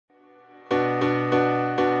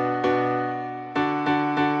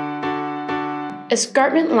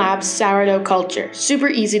Escarpment Labs Sourdough Culture, super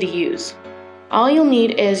easy to use. All you'll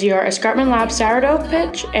need is your Escarpment Labs sourdough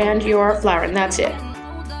pitch and your flour, and that's it.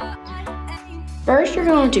 First, you're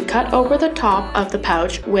going to cut over the top of the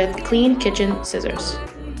pouch with clean kitchen scissors.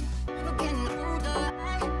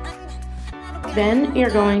 Then you're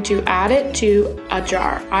going to add it to a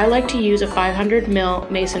jar. I like to use a 500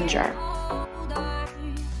 ml mason jar.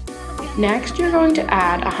 Next, you're going to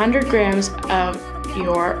add 100 grams of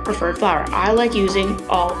your preferred flour. I like using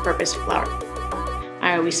all-purpose flour.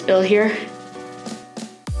 I always spill here.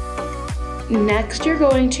 Next, you're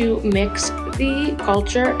going to mix the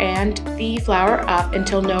culture and the flour up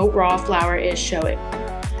until no raw flour is showing.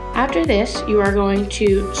 After this, you are going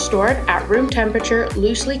to store it at room temperature,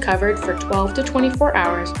 loosely covered for 12 to 24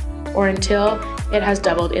 hours or until it has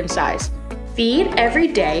doubled in size. Feed every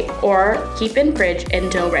day or keep in fridge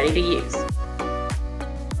until ready to use.